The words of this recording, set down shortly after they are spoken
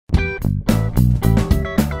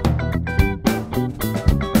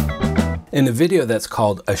In a video that's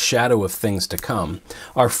called A Shadow of Things to Come,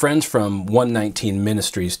 our friends from 119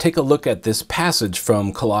 Ministries take a look at this passage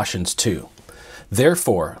from Colossians 2.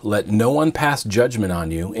 Therefore, let no one pass judgment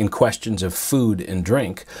on you in questions of food and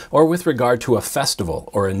drink, or with regard to a festival,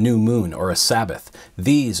 or a new moon, or a Sabbath.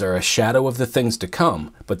 These are a shadow of the things to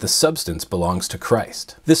come, but the substance belongs to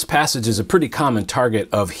Christ. This passage is a pretty common target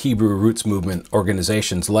of Hebrew roots movement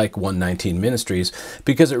organizations like 119 Ministries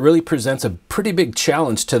because it really presents a pretty big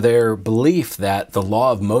challenge to their belief that the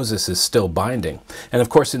law of Moses is still binding. And of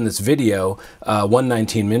course, in this video,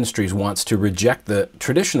 119 Ministries wants to reject the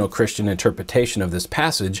traditional Christian interpretation of this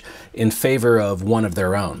passage in favor of one of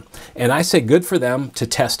their own. And I say good for them to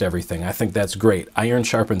test everything. I think that's great. Iron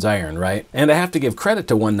sharpens iron, right? And I have to give credit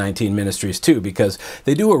to 119 Ministries too, because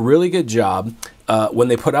they do a really good job when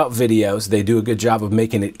they put out videos. They do a good job of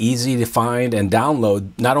making it easy to find and download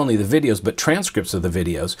not only the videos, but transcripts of the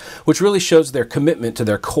videos, which really shows their commitment to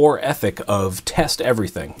their core ethic of test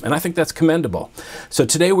everything. And I think that's commendable. So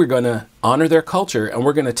today we're going to honor their culture and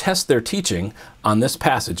we're going to test their teaching on this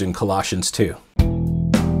passage in Colossians 2.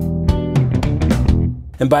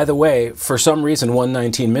 And by the way, for some reason,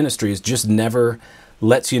 119 Ministries just never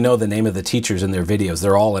lets you know the name of the teachers in their videos.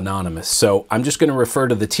 They're all anonymous. So I'm just going to refer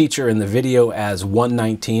to the teacher in the video as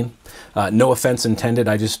 119. No offense intended,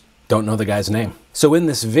 I just don't know the guy's name. So in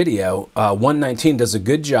this video, 119 does a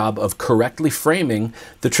good job of correctly framing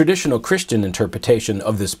the traditional Christian interpretation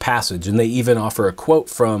of this passage. And they even offer a quote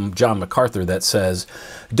from John MacArthur that says,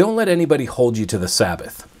 "Don't let anybody hold you to the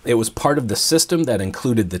Sabbath. It was part of the system that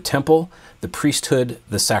included the temple, the priesthood,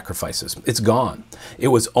 the sacrifices. It's gone. It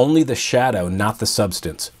was only the shadow, not the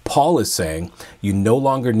substance." Paul is saying, you no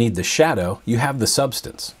longer need the shadow, you have the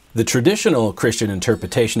substance. The traditional Christian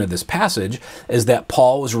interpretation of this passage is that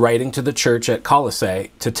Paul was writing to the church at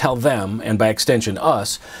Colossae to tell them, and by extension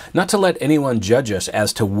us, not to let anyone judge us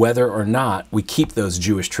as to whether or not we keep those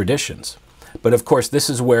Jewish traditions. But of course, this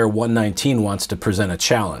is where 119 wants to present a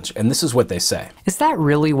challenge, and this is what they say. Is that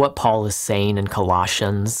really what Paul is saying in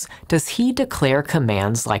Colossians? Does he declare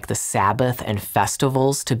commands like the Sabbath and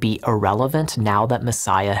festivals to be irrelevant now that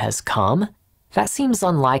Messiah has come? That seems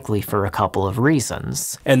unlikely for a couple of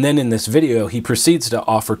reasons. And then in this video, he proceeds to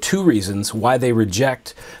offer two reasons why they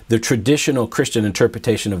reject the traditional Christian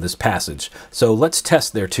interpretation of this passage. So let's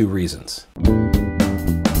test their two reasons.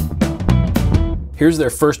 Here's their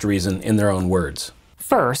first reason in their own words.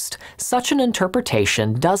 First, such an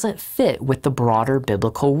interpretation doesn't fit with the broader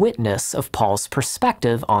biblical witness of Paul's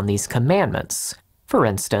perspective on these commandments. For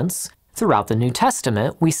instance, throughout the New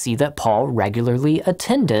Testament, we see that Paul regularly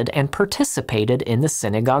attended and participated in the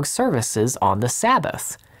synagogue services on the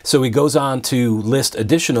Sabbath. So he goes on to list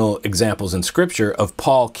additional examples in Scripture of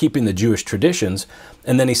Paul keeping the Jewish traditions,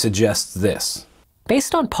 and then he suggests this.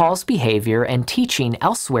 Based on Paul's behavior and teaching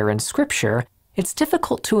elsewhere in Scripture, it's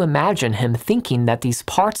difficult to imagine him thinking that these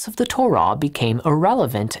parts of the Torah became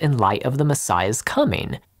irrelevant in light of the Messiah's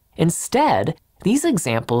coming. Instead, these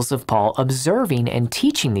examples of Paul observing and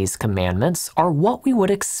teaching these commandments are what we would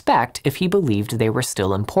expect if he believed they were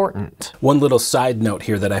still important. One little side note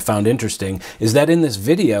here that I found interesting is that in this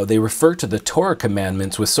video, they refer to the Torah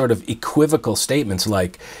commandments with sort of equivocal statements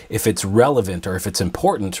like if it's relevant or if it's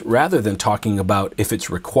important, rather than talking about if it's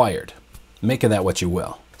required. Make of that what you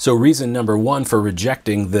will. So reason number one for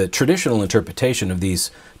rejecting the traditional interpretation of these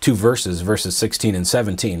two verses, verses 16 and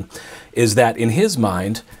 17, is that in his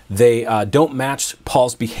mind, they don't match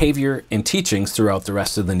Paul's behavior and teachings throughout the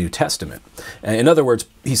rest of the New Testament. In other words,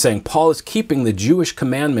 he's saying Paul is keeping the Jewish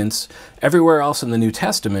commandments everywhere else in the New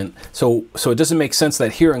Testament, so it doesn't make sense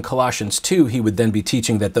that here in Colossians 2, he would then be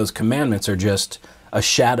teaching that those commandments are just a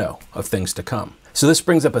shadow of things to come. So this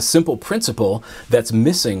brings up a simple principle that's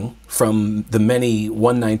missing from the many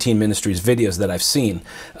 119 Ministries videos that I've seen.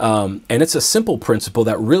 And it's a simple principle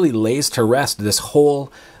that really lays to rest this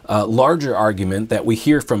whole larger argument that we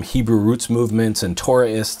hear from Hebrew roots movements and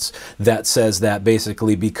Torahists that says that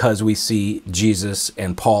basically because we see Jesus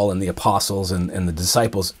and Paul and the apostles and the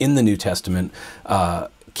disciples in the New Testament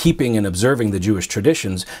keeping and observing the Jewish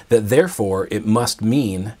traditions, that therefore it must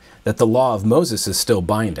mean that the law of Moses is still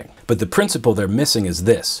binding. But the principle they're missing is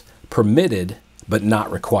this: permitted but not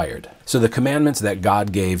required. So the commandments that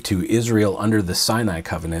God gave to Israel under the Sinai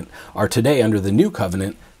covenant are today under the new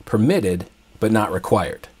covenant permitted but not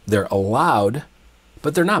required. They're allowed,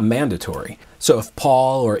 but they're not mandatory. So if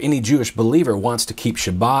Paul or any Jewish believer wants to keep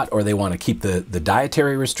Shabbat, or they want to keep the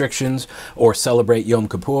dietary restrictions or celebrate Yom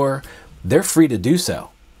Kippur, they're free to do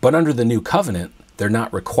so. But under the new covenant, they're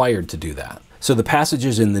not required to do that. So the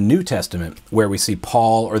passages in the New Testament where we see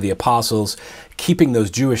Paul or the apostles keeping those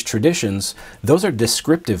Jewish traditions, those are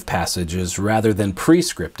descriptive passages rather than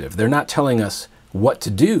prescriptive. They're not telling us what to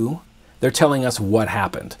do, they're telling us what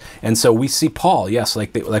happened. And so we see Paul, yes,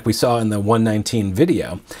 like we saw in the 119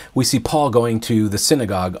 video, we see Paul going to the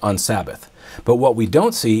synagogue on Sabbath. But what we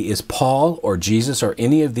don't see is Paul or Jesus or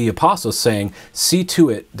any of the apostles saying, see to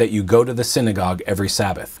it that you go to the synagogue every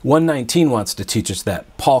Sabbath. 119 wants to teach us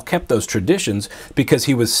that Paul kept those traditions because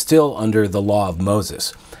he was still under the law of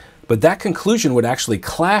Moses. But that conclusion would actually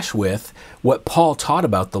clash with what Paul taught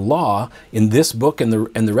about the law in this book and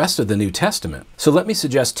the rest of the New Testament. So let me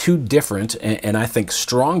suggest two different and I think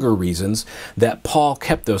stronger reasons that Paul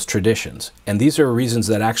kept those traditions. And these are reasons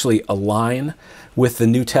that actually align with the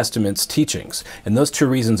New Testament's teachings. And those two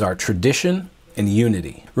reasons are tradition and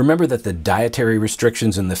unity. Remember that the dietary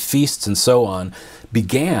restrictions and the feasts and so on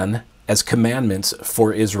began as commandments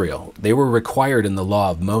for Israel. They were required in the law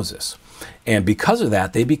of Moses. And because of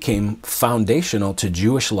that, they became foundational to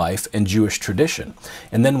Jewish life and Jewish tradition.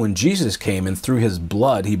 And then when Jesus came and through his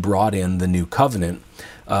blood, he brought in the new covenant,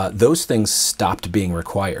 those things stopped being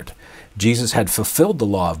required. Jesus had fulfilled the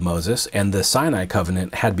law of Moses and the Sinai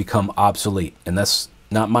covenant had become obsolete. And that's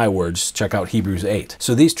not my words, check out Hebrews 8.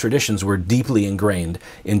 So these traditions were deeply ingrained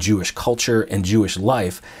in Jewish culture and Jewish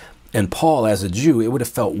life. And Paul, as a Jew, it would have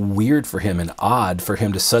felt weird for him and odd for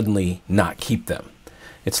him to suddenly not keep them.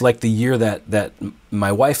 It's like the year that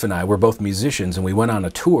my wife and I were both musicians and we went on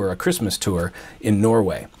a tour, a Christmas tour in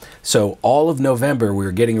Norway. So all of November we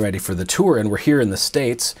were getting ready for the tour and we're here in the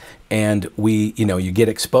States and you get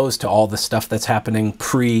exposed to all the stuff that's happening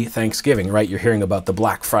pre-Thanksgiving, right? You're hearing about the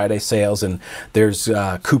Black Friday sales and there's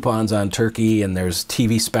coupons on turkey and there's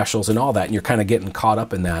TV specials and all that and you're kind of getting caught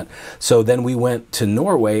up in that. So then we went to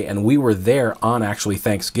Norway and we were there on actually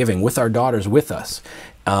Thanksgiving with our daughters with us.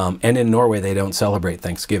 And in Norway, they don't celebrate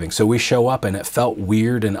Thanksgiving. So we show up and it felt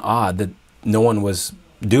weird and odd that no one was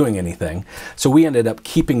doing anything. So we ended up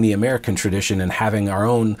keeping the American tradition and having our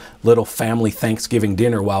own little family Thanksgiving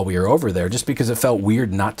dinner while we were over there, just because it felt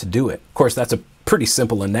weird not to do it. Of course, that's a pretty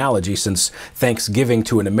simple analogy since Thanksgiving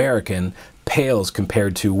to an American pales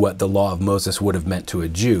compared to what the law of Moses would have meant to a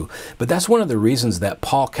Jew. But that's one of the reasons that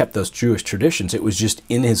Paul kept those Jewish traditions. It was just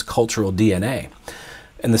in his cultural DNA.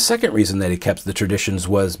 And the second reason that he kept the traditions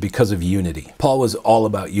was because of unity. Paul was all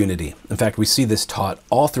about unity. In fact, we see this taught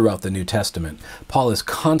all throughout the New Testament. Paul is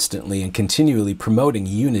constantly and continually promoting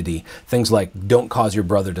unity. Things like don't cause your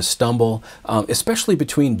brother to stumble, especially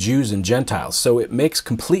between Jews and Gentiles. So it makes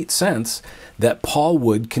complete sense that Paul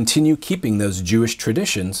would continue keeping those Jewish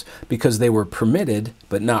traditions because they were permitted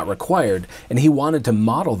but not required. And he wanted to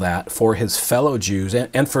model that for his fellow Jews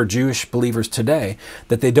and for Jewish believers today,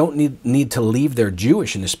 that they don't need to leave their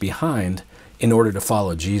Jewishness behind in order to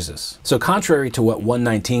follow Jesus. So contrary to what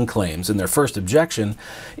 119 claims in their first objection,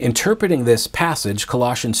 interpreting this passage,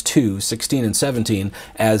 Colossians 2:16 and 17,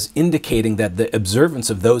 as indicating that the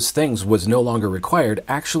observance of those things was no longer required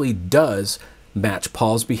actually does match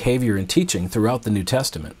Paul's behavior and teaching throughout the New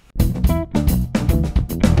Testament.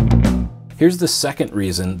 Here's the second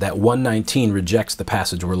reason that 119 rejects the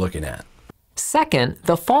passage we're looking at. Second,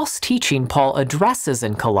 the false teaching Paul addresses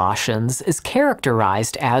in Colossians is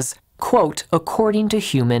characterized as, quote, according to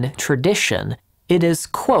human tradition. It is,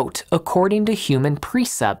 quote, according to human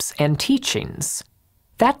precepts and teachings.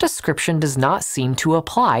 That description does not seem to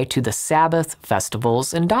apply to the Sabbath,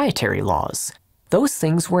 festivals, and dietary laws. Those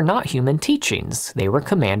things were not human teachings. They were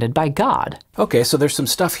commanded by God. Okay, so there's some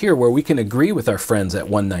stuff here where we can agree with our friends at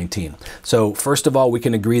 119. So first of all, we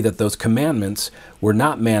can agree that those commandments were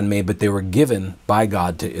not man-made, but they were given by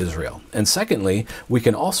God to Israel. And secondly, we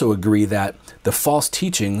can also agree that the false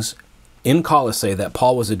teachings in Colossae that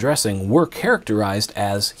Paul was addressing were characterized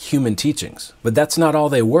as human teachings. But that's not all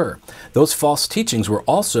they were. Those false teachings were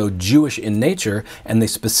also Jewish in nature, and they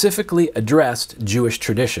specifically addressed Jewish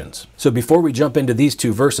traditions. So before we jump into these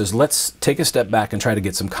two verses, let's take a step back and try to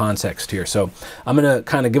get some context here. So I'm going to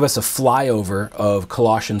kind of give us a flyover of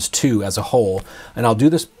Colossians 2 as a whole, and I'll do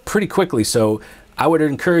this pretty quickly. So I would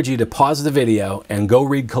encourage you to pause the video and go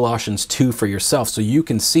read Colossians 2 for yourself so you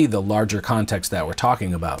can see the larger context that we're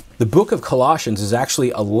talking about. The book of Colossians is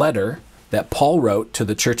actually a letter that Paul wrote to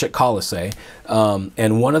the church at Colossae,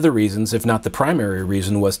 and one of the reasons, if not the primary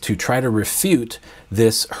reason, was to try to refute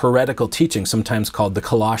this heretical teaching, sometimes called the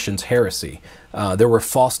Colossians heresy. There were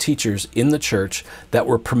false teachers in the church that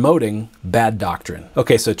were promoting bad doctrine.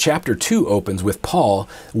 Okay, so chapter 2 opens with Paul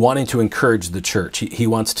wanting to encourage the church. He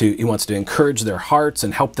wants to encourage their hearts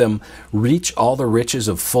and help them reach all the riches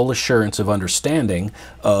of full assurance of understanding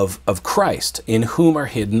of Christ, in whom are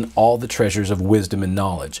hidden all the treasures of wisdom and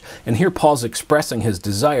knowledge. And here Paul's expressing his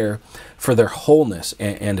desire for their wholeness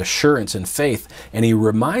and assurance in faith, and he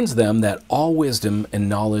reminds them that all wisdom and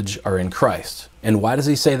knowledge are in Christ. And why does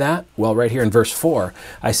he say that? Well, right here in verse 4,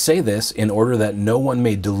 I say this in order that no one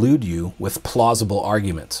may delude you with plausible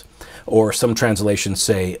arguments. Or some translations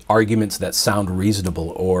say arguments that sound reasonable,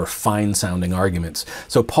 or fine-sounding arguments.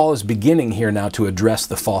 So Paul is beginning here now to address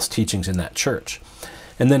the false teachings in that church.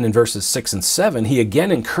 And then in verses 6 and 7, he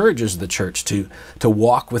again encourages the church to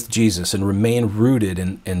walk with Jesus and remain rooted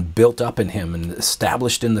and built up in him and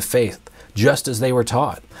established in the faith, just as they were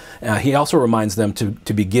taught. He also reminds them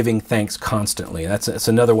to be giving thanks constantly. That's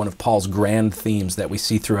another one of Paul's grand themes that we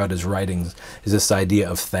see throughout his writings, is this idea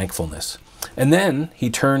of thankfulness. And then he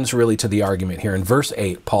turns really to the argument here. In verse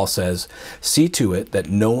 8, Paul says, "See to it that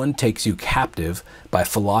no one takes you captive by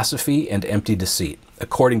philosophy and empty deceit,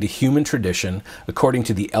 according to human tradition, according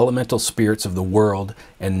to the elemental spirits of the world,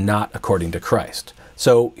 and not according to Christ."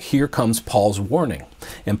 So here comes Paul's warning.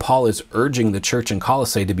 And Paul is urging the church in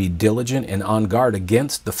Colossae to be diligent and on guard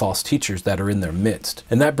against the false teachers that are in their midst.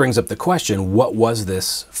 And that brings up the question, what was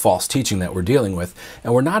this false teaching that we're dealing with?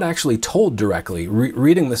 And we're not actually told directly.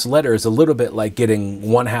 Reading this letter is a little bit like getting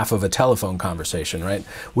one half of a telephone conversation, right?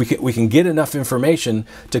 We can get enough information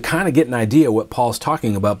to kind of get an idea what Paul's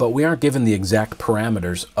talking about, but we aren't given the exact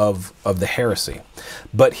parameters of the heresy.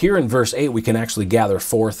 But here in verse 8, we can actually gather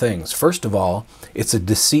 4 things. First of all, it's a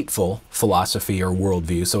deceitful philosophy or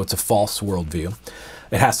worldview, so it's a false worldview.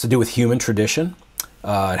 It has to do with human tradition.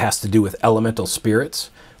 It has to do with elemental spirits,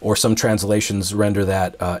 or some translations render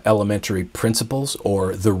that elementary principles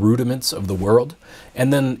or the rudiments of the world.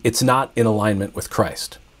 And then it's not in alignment with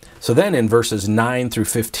Christ. So then in verses 9 through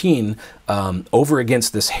 15, over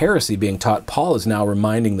against this heresy being taught, Paul is now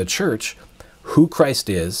reminding the church who Christ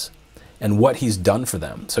is and what he's done for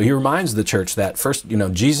them. So he reminds the church that first,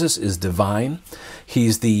 Jesus is divine.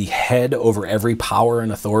 He's the head over every power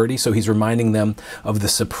and authority. So he's reminding them of the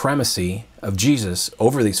supremacy of Jesus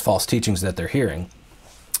over these false teachings that they're hearing.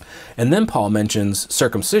 And then Paul mentions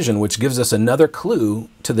circumcision, which gives us another clue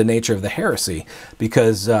to the nature of the heresy,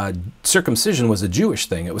 because circumcision was a Jewish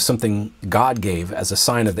thing. It was something God gave as a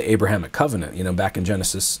sign of the Abrahamic covenant, back in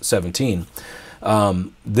Genesis 17.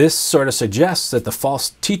 This sort of suggests that the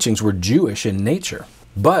false teachings were Jewish in nature.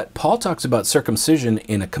 But Paul talks about circumcision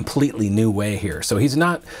in a completely new way here. So he's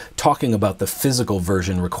not talking about the physical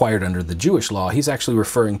version required under the Jewish law. He's actually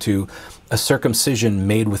referring to a circumcision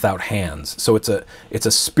made without hands. So it's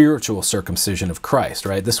a spiritual circumcision of Christ,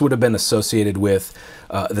 right? This would have been associated with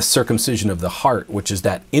the circumcision of the heart, which is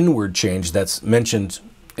that inward change that's mentioned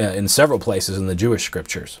in several places in the Jewish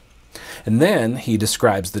scriptures. And then he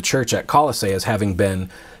describes the church at Colossae as having been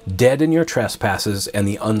dead in your trespasses and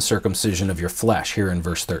the uncircumcision of your flesh, here in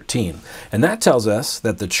verse 13. And that tells us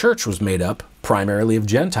that the church was made up primarily of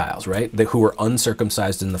Gentiles, right? Who were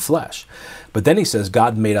uncircumcised in the flesh. But then he says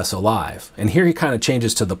God made us alive. And here he kind of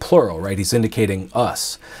changes to the plural, right? He's indicating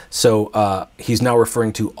us. So he's now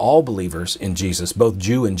referring to all believers in Jesus, both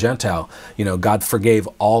Jew and Gentile. God forgave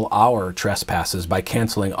all our trespasses by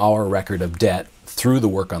canceling our record of debt through the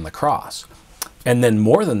work on the cross. And then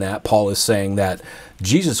more than that, Paul is saying that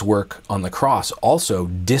Jesus' work on the cross also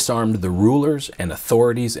disarmed the rulers and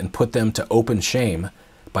authorities and put them to open shame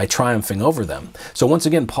by triumphing over them. So once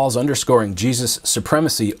again, Paul's underscoring Jesus'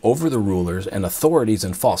 supremacy over the rulers and authorities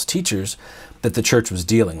and false teachers that the church was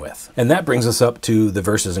dealing with. And that brings us up to the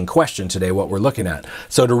verses in question today, what we're looking at.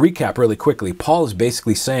 So to recap really quickly, Paul is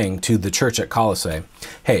basically saying to the church at Colossae,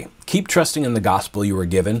 hey, keep trusting in the gospel you were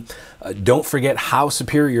given. Don't forget how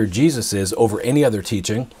superior Jesus is over any other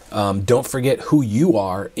teaching. Don't forget who you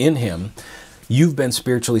are in him. You've been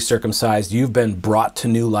spiritually circumcised. You've been brought to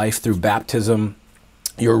new life through baptism.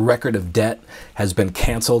 Your record of debt has been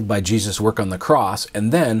canceled by Jesus' work on the cross.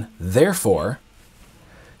 And then, therefore,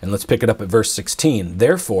 and let's pick it up at verse 16.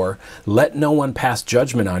 Therefore, let no one pass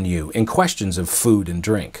judgment on you in questions of food and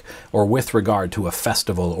drink, or with regard to a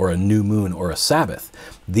festival or a new moon or a Sabbath.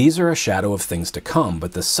 These are a shadow of things to come,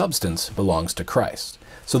 but the substance belongs to Christ.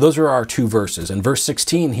 So those are our 2 verses. And verse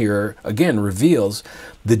 16 here, again, reveals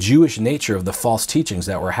the Jewish nature of the false teachings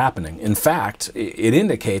that were happening. In fact, it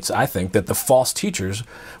indicates, I think, that the false teachers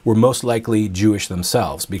were most likely Jewish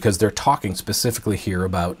themselves, because they're talking specifically here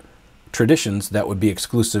about traditions that would be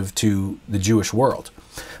exclusive to the Jewish world.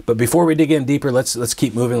 But before we dig in deeper, let's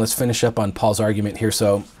keep moving. Let's finish up on Paul's argument here.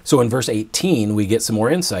 So in verse 18, we get some more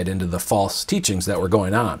insight into the false teachings that were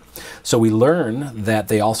going on. So we learn that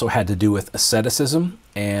they also had to do with asceticism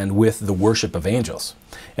and with the worship of angels.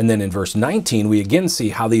 And then in verse 19, we again see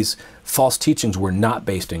how these false teachings were not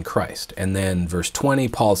based in Christ. And then verse 20,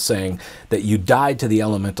 Paul's saying that you died to the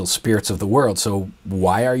elemental spirits of the world, so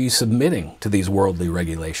why are you submitting to these worldly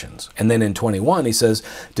regulations? And then in 21, he says,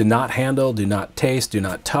 do not handle, do not taste, do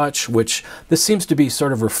not touch, which this seems to be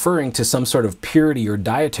sort of referring to some sort of purity or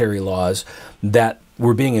dietary laws that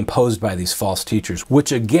were being imposed by these false teachers,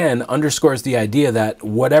 which again underscores the idea that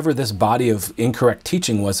whatever this body of incorrect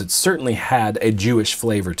teaching was, it certainly had a Jewish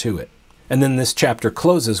flavor to it. And then this chapter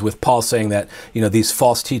closes with Paul saying that, these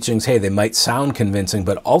false teachings, hey, they might sound convincing,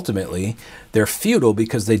 but ultimately they're futile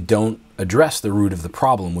because they don't address the root of the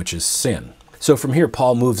problem, which is sin. So from here,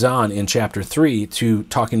 Paul moves on in chapter 3 to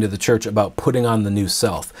talking to the church about putting on the new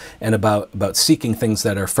self and about seeking things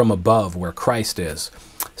that are from above where Christ is.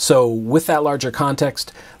 So with that larger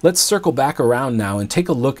context, let's circle back around now and take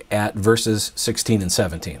a look at verses 16 and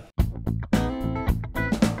 17.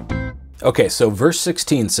 Okay, so verse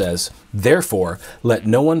 16 says, therefore, let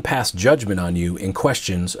no one pass judgment on you in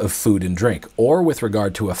questions of food and drink, or with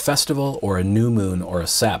regard to a festival or a new moon or a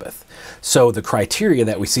Sabbath. So the criteria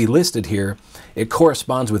that we see listed here, it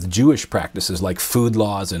corresponds with Jewish practices like food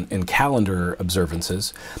laws and calendar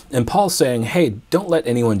observances. And Paul's saying, hey, don't let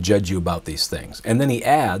anyone judge you about these things. And then he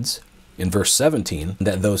adds, in verse 17,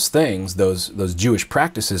 that those things, those Jewish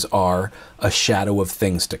practices are a shadow of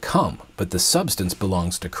things to come, but the substance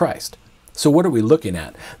belongs to Christ. So what are we looking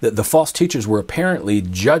at? The false teachers were apparently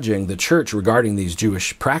judging the church regarding these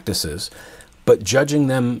Jewish practices, but judging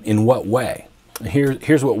them in what way?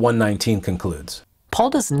 Here's what 119 concludes.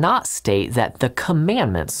 Paul does not state that the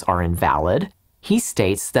commandments are invalid. He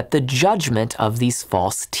states that the judgment of these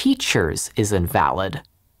false teachers is invalid.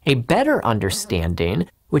 A better understanding,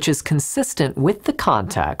 which is consistent with the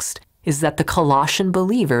context, is that the Colossian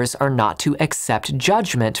believers are not to accept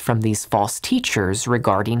judgment from these false teachers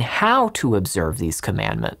regarding how to observe these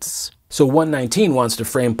commandments. So 119 wants to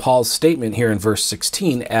frame Paul's statement here in verse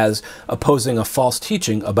 16 as opposing a false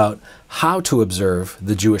teaching about how to observe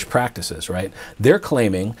the Jewish practices, right? They're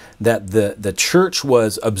claiming that the church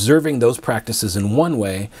was observing those practices in one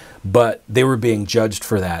way, but they were being judged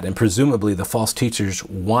for that. And presumably the false teachers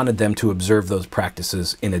wanted them to observe those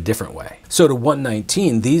practices in a different way. So to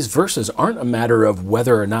 119, these verses aren't a matter of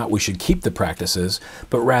whether or not we should keep the practices,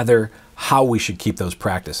 but rather how we should keep those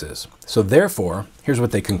practices. So therefore, here's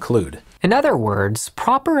what they conclude. In other words,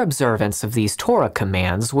 proper observance of these Torah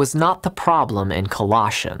commands was not the problem in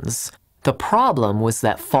Colossians. The problem was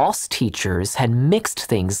that false teachers had mixed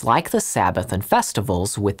things like the Sabbath and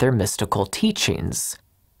festivals with their mystical teachings.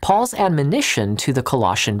 Paul's admonition to the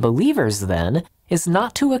Colossian believers, then, is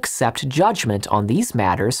not to accept judgment on these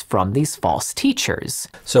matters from these false teachers.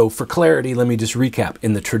 So for clarity, let me just recap.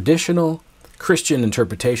 In the traditional Christian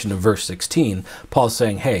interpretation of verse 16, Paul's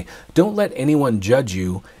saying, hey, don't let anyone judge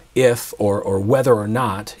you if or whether or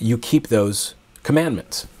not you keep those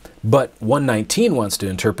commandments. But 119 wants to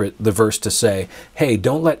interpret the verse to say, hey,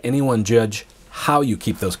 don't let anyone judge how you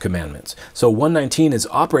keep those commandments. So 119 is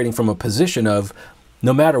operating from a position of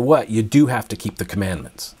no matter what, you do have to keep the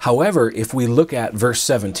commandments. However, if we look at verse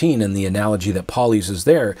 17 and the analogy that Paul uses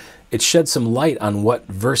there, it sheds some light on what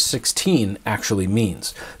verse 16 actually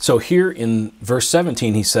means. So here in verse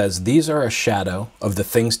 17, he says, these are a shadow of the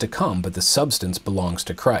things to come, but the substance belongs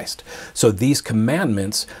to Christ. So these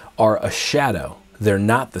commandments are a shadow. They're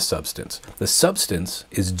not the substance. The substance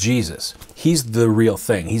is Jesus. He's the real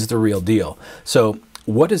thing. He's the real deal. So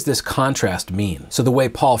what does this contrast mean? So the way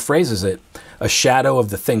Paul phrases it, a shadow of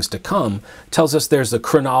the things to come, tells us there's a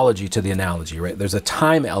chronology to the analogy, right? There's a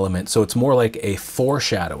time element, so it's more like a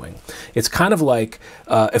foreshadowing. It's kind of like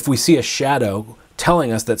if we see a shadow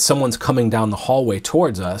telling us that someone's coming down the hallway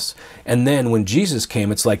towards us, and then when Jesus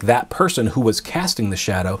came, it's like that person who was casting the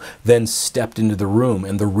shadow then stepped into the room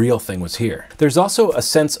and the real thing was here. There's also a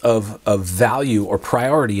sense of value or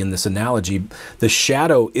priority in this analogy. The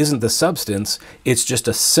shadow isn't the substance, it's just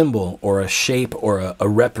a symbol or a shape or a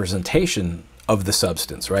representation of the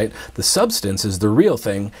substance, right? The substance is the real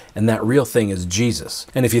thing, and that real thing is Jesus.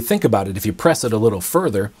 And if you think about it, if you press it a little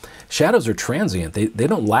further, shadows are transient. They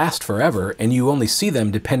don't last forever, and you only see them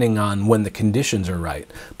depending on when the conditions are right.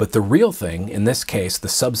 But the real thing, in this case, the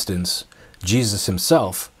substance, Jesus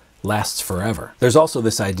himself, lasts forever. There's also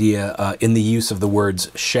this idea in the use of the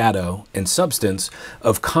words shadow and substance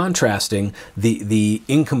of contrasting the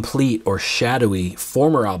incomplete or shadowy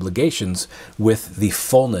former obligations with the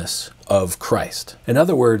fullness of Christ. In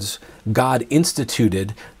other words, God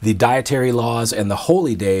instituted the dietary laws and the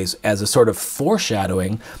holy days as a sort of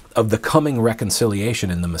foreshadowing of the coming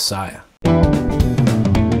reconciliation in the Messiah.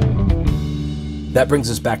 That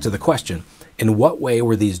brings us back to the question, in what way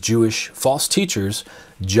were these Jewish false teachers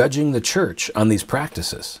judging the church on these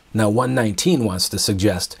practices? Now, 119 wants to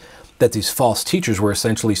suggest that these false teachers were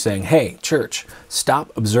essentially saying, hey, church,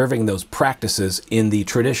 stop observing those practices in the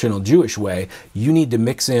traditional Jewish way. You need to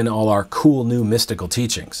mix in all our cool new mystical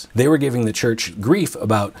teachings. They were giving the church grief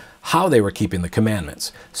about how they were keeping the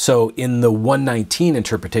commandments. So in the 119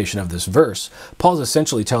 interpretation of this verse, Paul's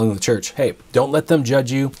essentially telling the church, hey, don't let them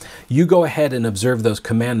judge you. You go ahead and observe those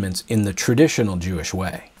commandments in the traditional Jewish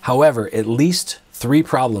way. However, at least 3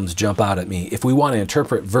 problems jump out at me if we want to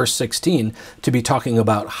interpret verse 16 to be talking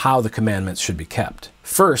about how the commandments should be kept.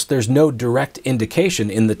 First, there's no direct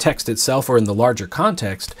indication in the text itself or in the larger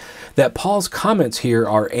context that Paul's comments here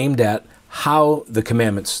are aimed at how the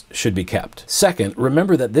commandments should be kept. Second,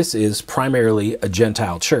 remember that this is primarily a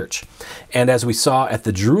Gentile church. And as we saw at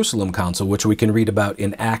the Jerusalem Council, which we can read about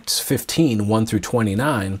in Acts 15, 1 through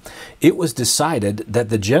 29, it was decided that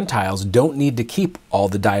the Gentiles don't need to keep all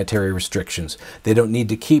the dietary restrictions. They don't need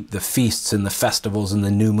to keep the feasts and the festivals and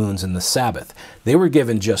the new moons and the Sabbath. They were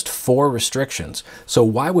given just 4 restrictions. So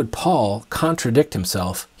why would Paul contradict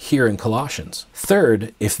himself here in Colossians?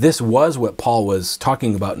 Third, if this was what Paul was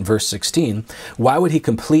talking about in verse 16, why would he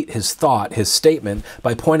complete his thought, his statement,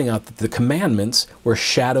 by pointing out that the commandments were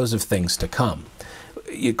shadows of things to come?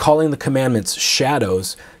 Calling the commandments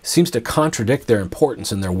shadows seems to contradict their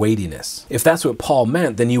importance and their weightiness. If that's what Paul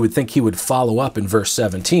meant, then you would think he would follow up in verse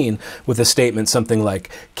 17 with a statement something like,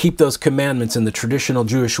 keep those commandments in the traditional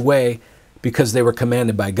Jewish way because they were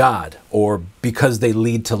commanded by God, or because they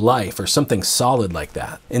lead to life, or something solid like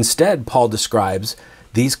that. Instead, Paul describes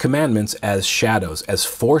these commandments as shadows, as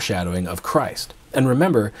foreshadowing of Christ. And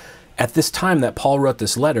remember, at this time that Paul wrote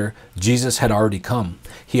this letter, Jesus had already come.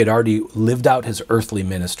 He had already lived out his earthly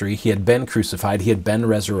ministry. He had been crucified. He had been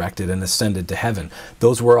resurrected and ascended to heaven.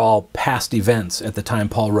 Those were all past events at the time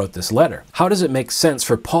Paul wrote this letter. How does it make sense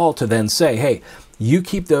for Paul to then say, hey, you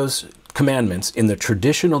keep those commandments in the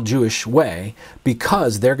traditional Jewish way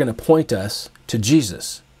because they're going to point us to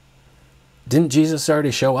Jesus? Didn't Jesus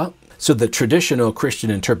already show up? So the traditional Christian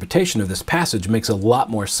interpretation of this passage makes a lot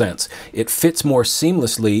more sense. It fits more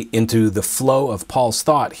seamlessly into the flow of Paul's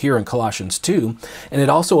thought here in Colossians 2, and it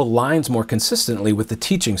also aligns more consistently with the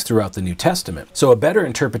teachings throughout the New Testament. So a better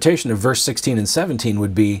interpretation of verse 16 and 17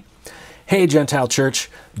 would be, hey, Gentile church,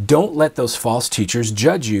 don't let those false teachers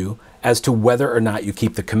judge you as to whether or not you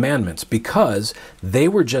keep the commandments, because they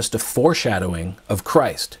were just a foreshadowing of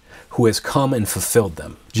Christ, who has come and fulfilled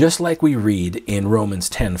them. Just like we read in Romans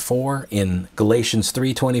 10:4, in Galatians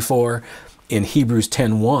 3:24, in Hebrews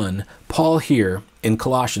 10:1, Paul here in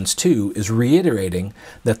Colossians 2 is reiterating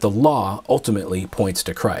that the law ultimately points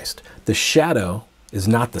to Christ. The shadow is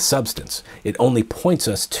not the substance. It only points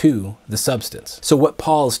us to the substance. So what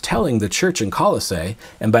Paul is telling the church in Colossae,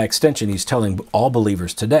 and by extension he's telling all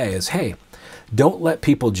believers today, is, hey, don't let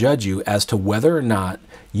people judge you as to whether or not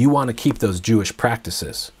you want to keep those Jewish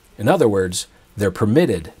practices. In other words, they're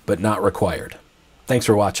permitted but not required. Thanks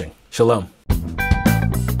for watching. Shalom.